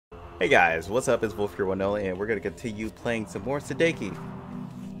Hey guys, what's up? It's Volf here, one only, and we're gonna continue playing some more Sudeki.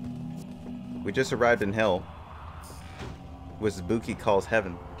 We just arrived in hell, which Sudeki calls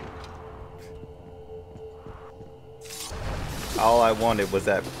heaven. All I wanted was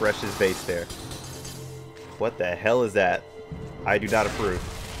that precious vase there. What the hell is that? I do not approve.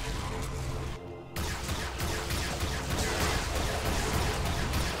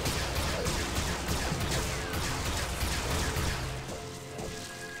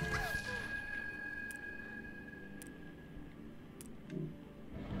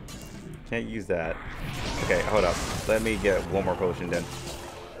 Can't use that. Okay, hold up. Let me get one more potion then.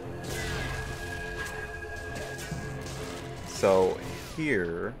 So,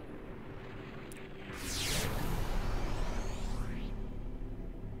 here...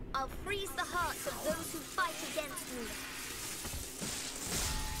 I'll freeze the hearts of those who fight against me.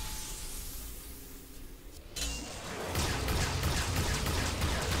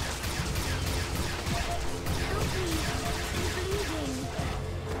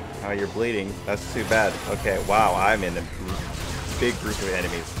 Oh, you're bleeding. That's too bad. Okay, wow, I'm in a big group of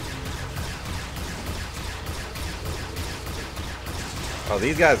enemies. Oh,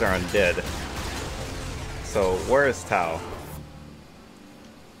 these guys are undead. So, where is Tao?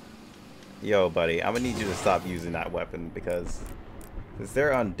 Yo, buddy, I'm gonna need you to stop using that weapon because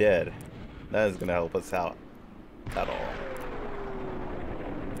they're undead. That is gonna help us out at all.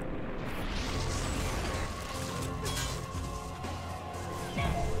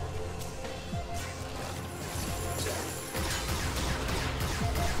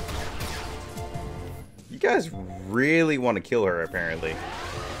 You guys really want to kill her, apparently.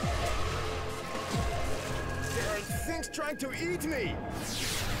 There are things trying to eat me!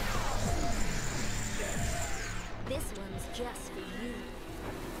 This one's just for you.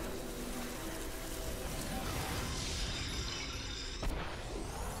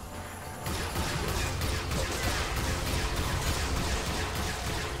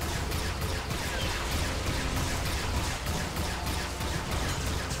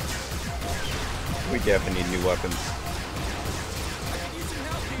 We definitely need new weapons. I need some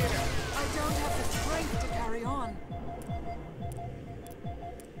help here. I don't have the strength to carry on.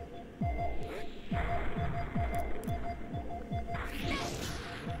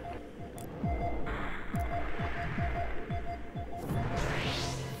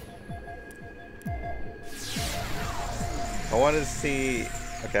 I want to see...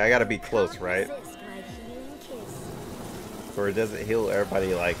 Okay, I gotta be close, right? Resist my healing kiss. Or does it heal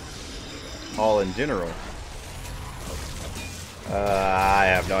everybody, like, all in general? I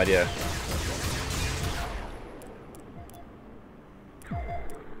have no idea.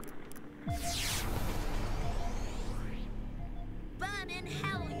 Burn in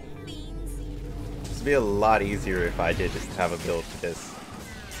hell, you fiends. This would be a lot easier if I did just have a build for this.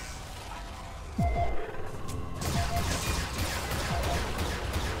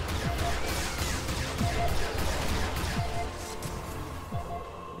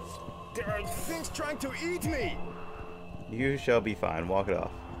 There are things trying to eat me! You shall be fine. Walk it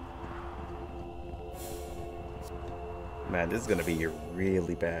off. Man, this is gonna be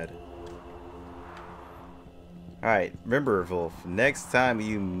really bad. Alright, remember, Volf, next time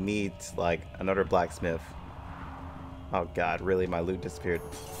you meet, like, another blacksmith... Oh god, really? My loot disappeared.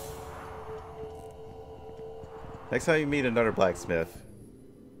 Next time you meet another blacksmith,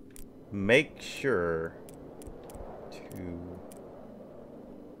 make sure to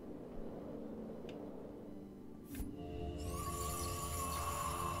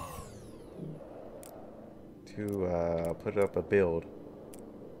put up a build.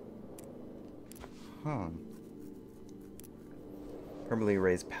 Huh. Permanently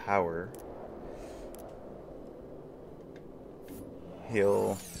raise power.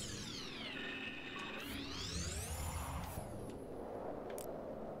 Heal.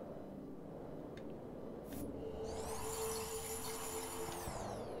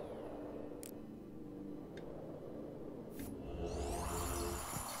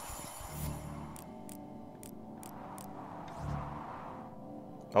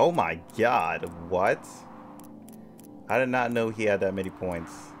 Oh my god, what? I did not know he had that many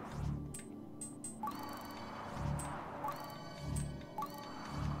points.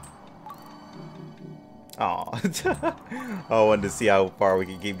 Aw. I wanted to see how far we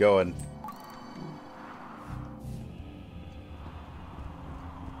could keep going.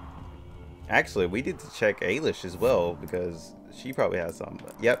 Actually, we need to check Ailish as well, because she probably has some.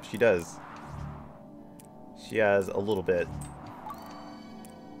 Yep, she does. She has a little bit.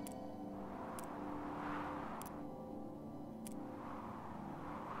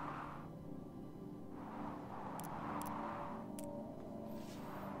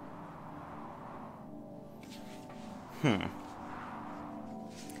 I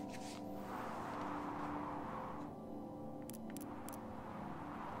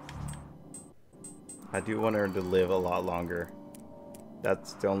do want her to live a lot longer.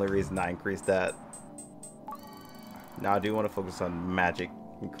 That's the only reason I increased that. Now I do want to focus on magic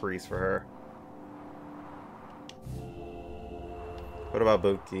increase for her. What about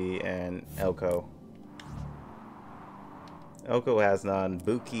Buki and Elko? Elko has none.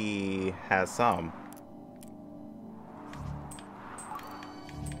 Buki has some.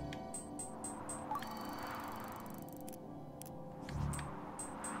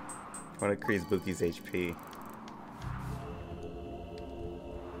 I want to increase Buki's HP.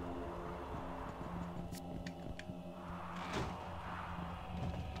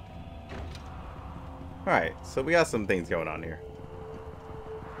 Alright, so we got some things going on here.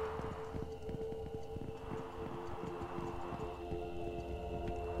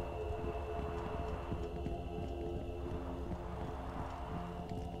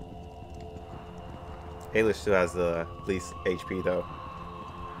 Ayla still has the least HP though.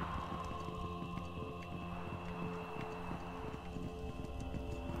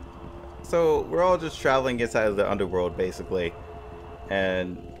 So we're all just traveling inside of the underworld basically,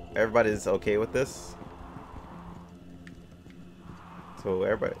 and everybody's okay with this. So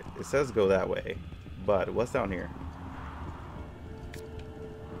everybody, it says go that way, but what's down here?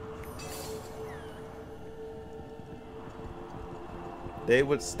 They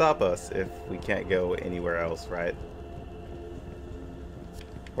would stop us if we can't go anywhere else, right?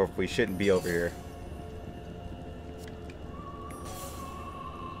 Or if we shouldn't be over here.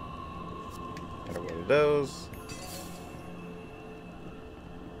 Gotta go to those.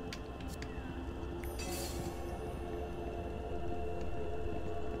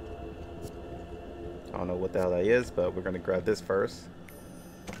 I don't know what the hell that is, but we're gonna grab this first.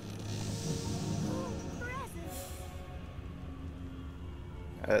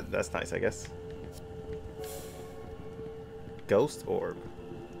 That's nice, I guess. Ghost orb.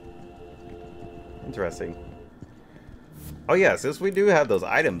 Interesting. Oh yeah, since we do have those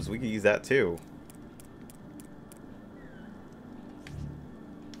items, we can use that too.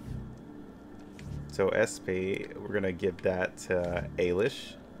 So SP, we're gonna give that to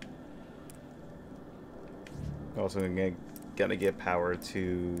Ailish. Also gonna give power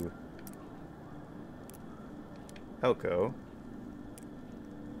to Elko.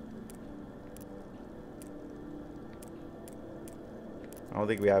 I don't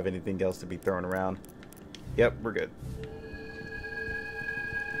think we have anything else to be thrown around. Yep, we're good.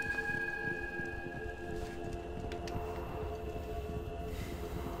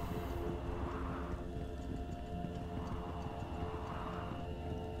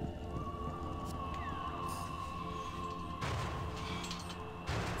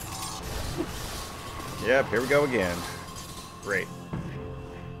 Yep, here we go again. Great.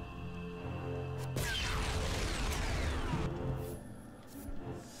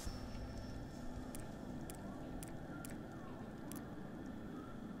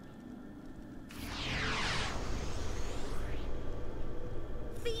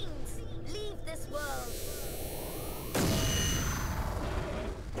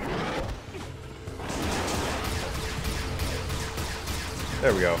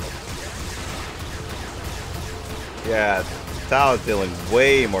 There we go. Yeah, Tal's dealing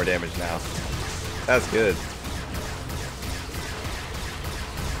way more damage now. That's good.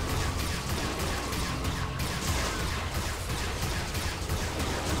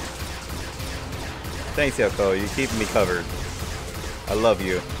 Thanks, Yoko. You're keeping me covered. I love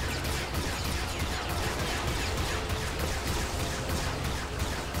you.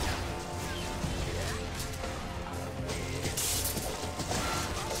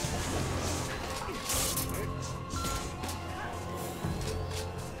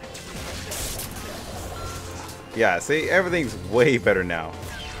 Yeah, see, everything's way better now.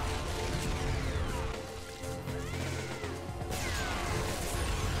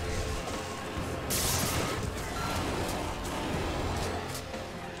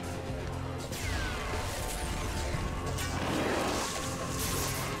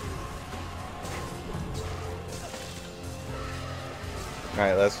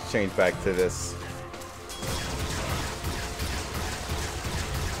 Alright, let's change back to this.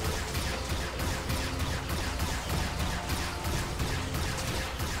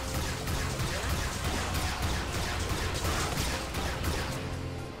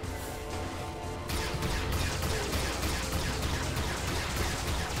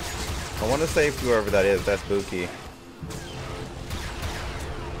 I want to save whoever that is. That's Buki.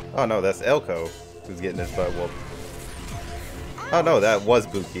 Oh no, that's Elko who's getting his butt whooped. Oh no, that was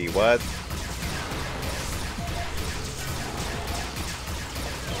Buki. What?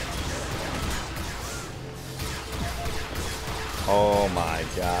 Oh my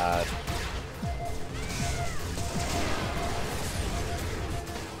god.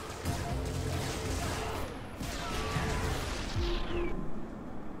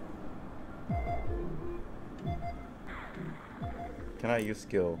 Can I use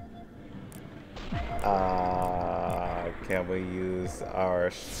skill? Can we use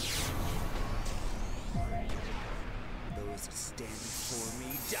our... Those who stand before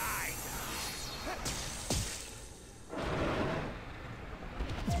me die.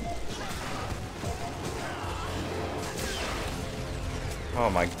 Oh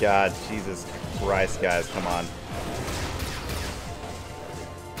my god, Jesus Christ, guys, come on.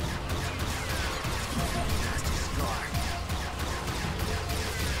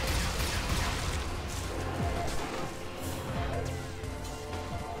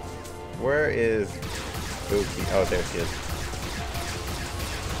 Where is Sudeki? Oh, there she is.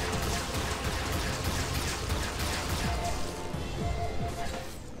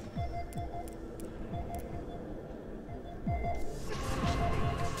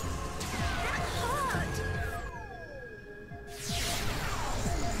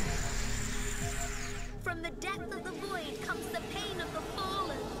 From the depth of the void comes the pain of the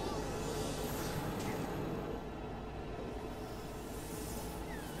fallen.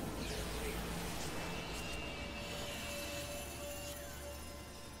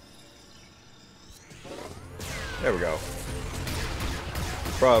 There we go.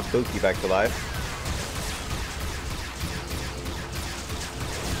 Brought Buki back to life.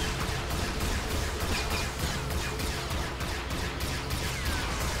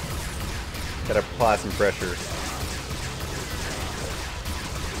 Gotta apply some pressure.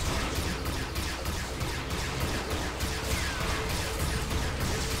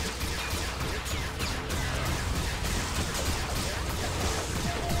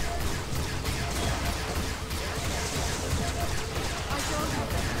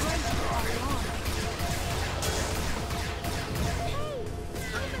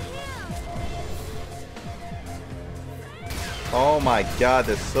 Oh my god,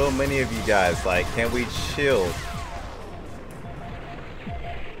 there's so many of you guys. Like, can we chill?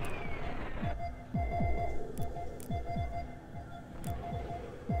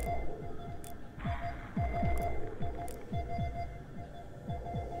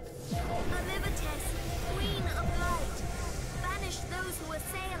 Queen of light, banish those who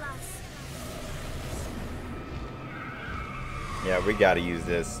assail us. Yeah, we gotta use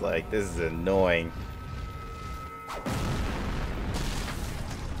this. Like, this is annoying.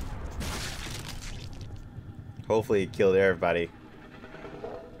 Hopefully it killed everybody.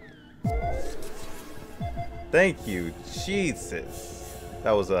 Thank you, Jesus.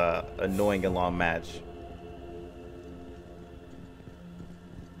 That was a annoying and long match.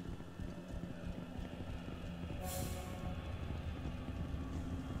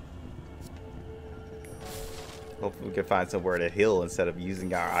 Hopefully we can find somewhere to heal instead of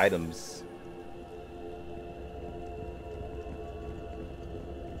using our items.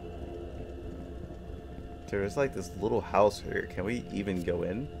 There's like this little house here. Can we even go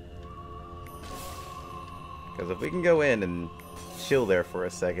in? Because if we can go in and chill there for a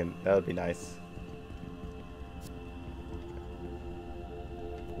second, that would be nice.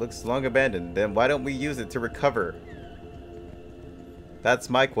 Looks long abandoned. Then why don't we use it to recover? That's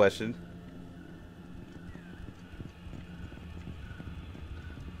my question.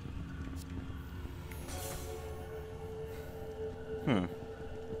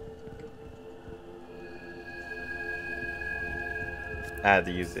 I had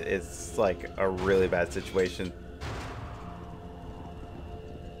to use it. It's like a really bad situation.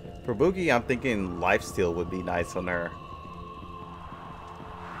 For Boogie, I'm thinking lifesteal would be nice on her.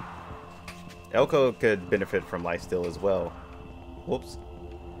 Elko could benefit from lifesteal as well. Whoops.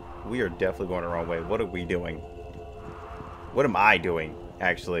 We are definitely going the wrong way. What are we doing? What am I doing,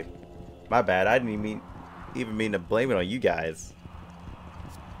 actually? My bad. I didn't even mean to blame it on you guys.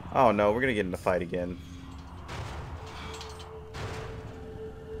 Oh no, we're gonna get in a fight again.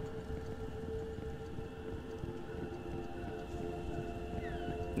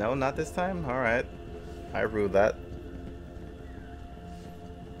 No, not this time? Alright. I ruled that.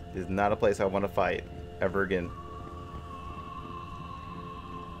 This is not a place I want to fight ever again.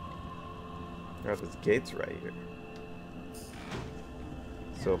 There are those gates right here.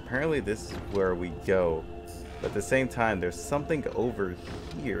 So apparently this is where we go. But at the same time, there's something over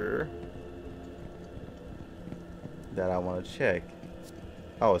here that I want to check.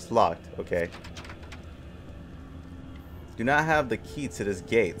 Oh, it's locked. Okay. Do not have the key to this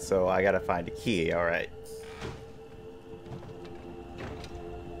gate, so I gotta find a key. Alright.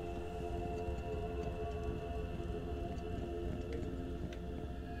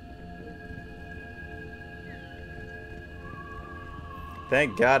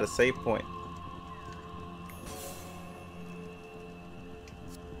 Thank God, a save point.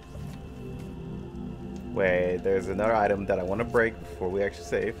 Wait, there's another item that I want to break before we actually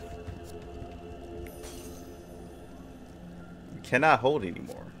save. We cannot hold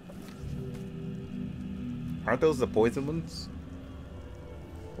anymore. Aren't those the poison ones?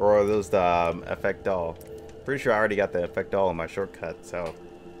 Or are those the effect doll? Pretty sure I already got the effect doll in my shortcut, so...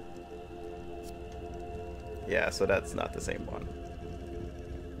 Yeah, so that's not the same one.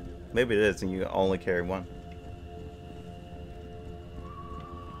 Maybe it is and you only carry one.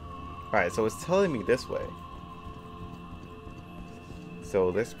 Alright, so it's telling me this way.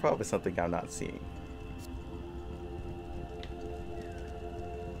 So there's probably something I'm not seeing.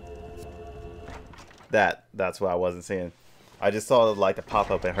 That's what I wasn't seeing. I just saw like the pop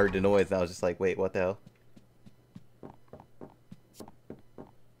up and heard the noise and I was just like, wait, what the hell?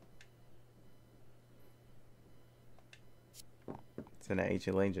 It's an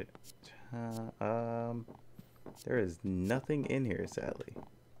ancient legend. There is nothing in here, sadly.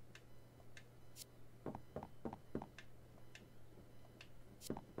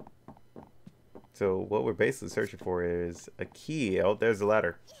 So what we're basically searching for is a key. Oh, there's the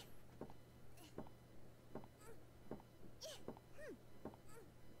ladder.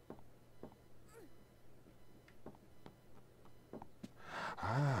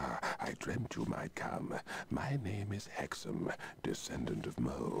 Ah, I dreamt you might come. My name is Hexam, descendant of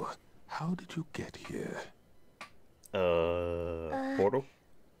Mo. How did you get here? Portal?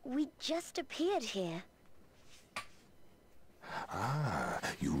 We just appeared here. Ah,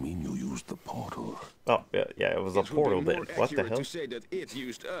 you mean you used the portal? Oh, yeah, it was a It would be portal more then. What the accurate hell? to say that it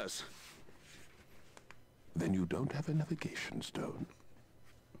used us. Then you don't have a navigation stone.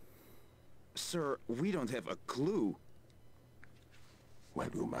 Sir, we don't have a clue. Well,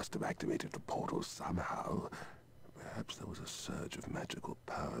 you must have activated the portal somehow. Perhaps there was a surge of magical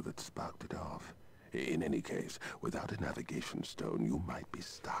power that sparked it off. In any case, without a navigation stone, you might be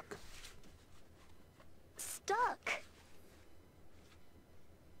stuck. Stuck?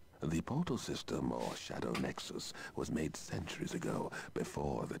 The portal system, or Shadow Nexus, was made centuries ago,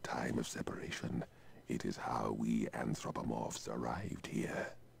 before the time of separation. It is how we anthropomorphs arrived here.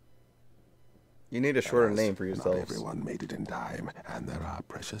 You need a shorter Alas, name for not yourselves. everyone made it in time, and there are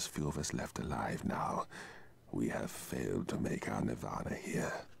precious few of us left alive now. We have failed to make our nirvana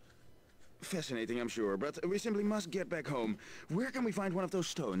here. Fascinating, I'm sure, but we simply must get back home. Where can we find one of those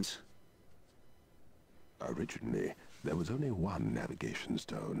stones? Originally, there was only one navigation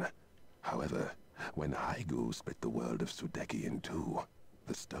stone. However, when Haigu split the world of Sudeki in two,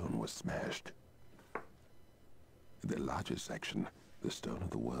 the stone was smashed. The largest section, the Stone of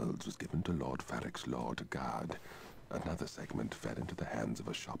the Worlds, was given to Lord Farrick's law to guard. Another segment fell into the hands of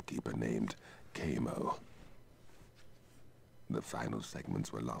a shopkeeper named Kamo. The final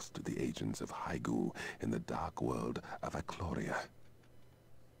segments were lost to the agents of Haigu in the dark world of Akloria.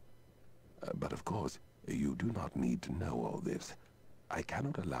 But of course, you do not need to know all this. I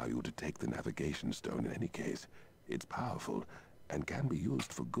cannot allow you to take the navigation stone in any case. It's powerful and can be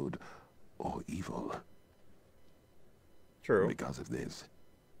used for good or evil. True. Because of this,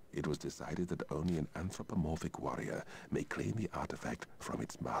 it was decided that only an anthropomorphic warrior may claim the artifact from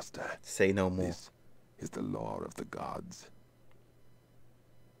its master. Say no more. This is the law of the gods.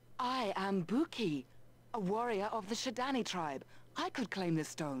 I am Buki, a warrior of the Shadani tribe. I could claim this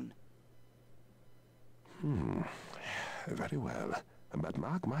stone. Very well. But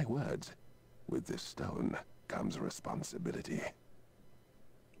mark my words. With this stone comes responsibility.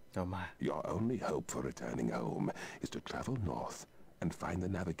 Oh my. Your only hope for returning home is to travel north and find the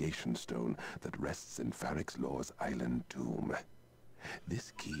navigation stone that rests in Farrick's Law's island tomb.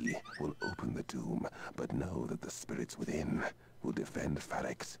 This key will open the tomb, but know that the spirits within will defend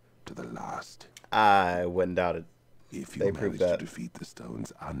Farrick's to the last. I wouldn't doubt it. If They you proved manage to that. defeat the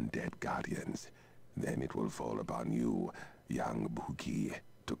stone's undead guardians, then it will fall upon you, young Buki,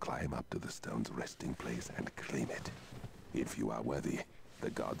 to climb up to the stone's resting place and claim it. If you are worthy, the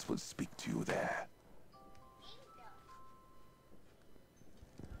gods will speak to you there.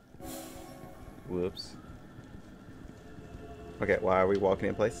 Whoops. Okay, why are we walking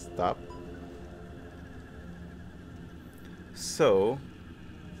in place? Stop. So,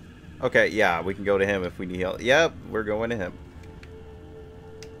 okay, yeah, we can go to him if we need help. Yep, we're going to him.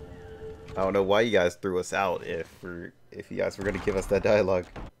 I don't know why you guys threw us out if you guys were going to give us that dialogue.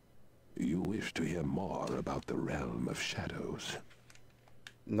 You wish to hear more about the realm of shadows.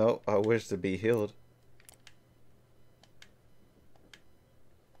 No, I wish to be healed.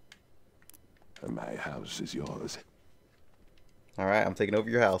 My house is yours. Alright, I'm taking over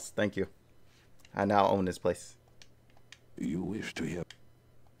your house. Thank you. I now own this place. You wish to hear...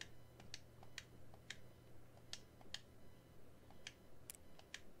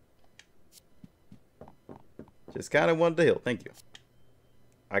 Just kind of wanted to heal. Thank you.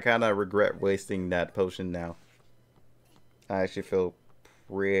 I kind of regret wasting that potion now. I actually feel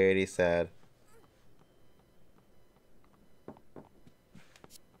pretty sad.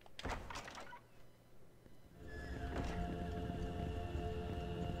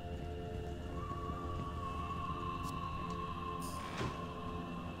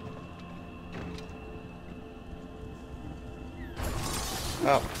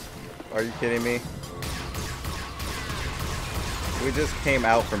 Oh, are you kidding me? We just came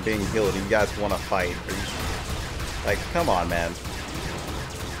out from being healed and you guys want to fight. Like, come on, man.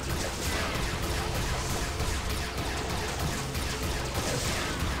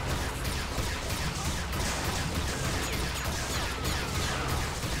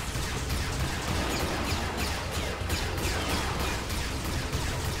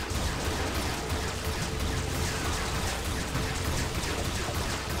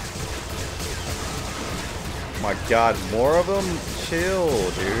 My god, more of them?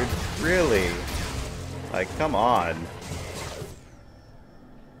 Chill, dude. Really? Like, come on.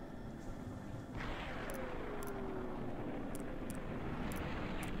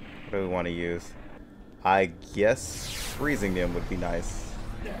 What do we want to use? I guess freezing them would be nice.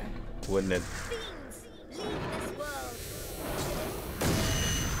 Wouldn't it? Fiends, leave this world.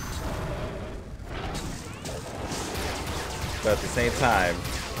 But at the same time,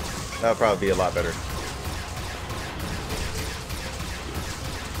 that would probably be a lot better.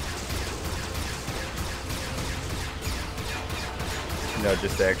 You know,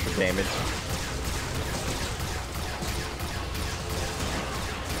 just the extra damage.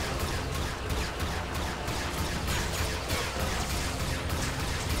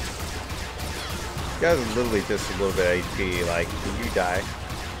 You guys are literally just a little bit HP. Like, can you die?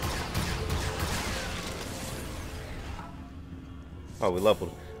 Oh, we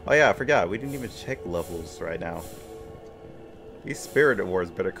leveled. Oh yeah, I forgot. We didn't even check levels right now. These spirit awards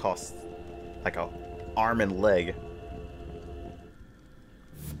better cost like a arm and leg.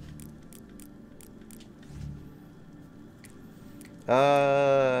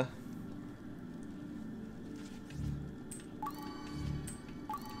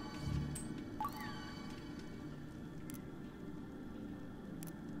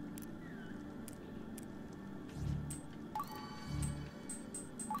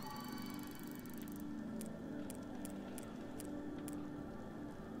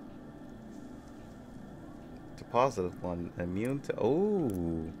 Positive one, immune to.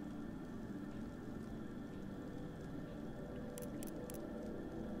 Oh,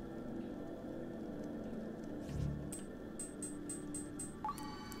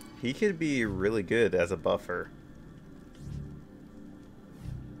 he could be really good as a buffer.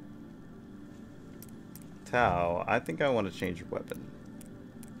 Tao, I think I want to change your weapon.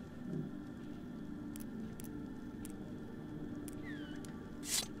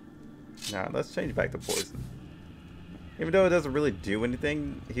 Now let's change back to poison. Even though it doesn't really do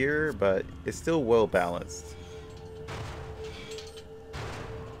anything here, but it's still well balanced.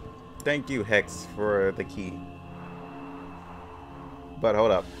 Thank you, Hex, for the key. But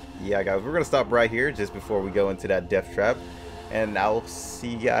hold up. Yeah, guys, we're going to stop right here just before we go into that death trap. And I'll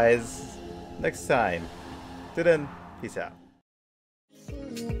see you guys next time. Till then, peace out.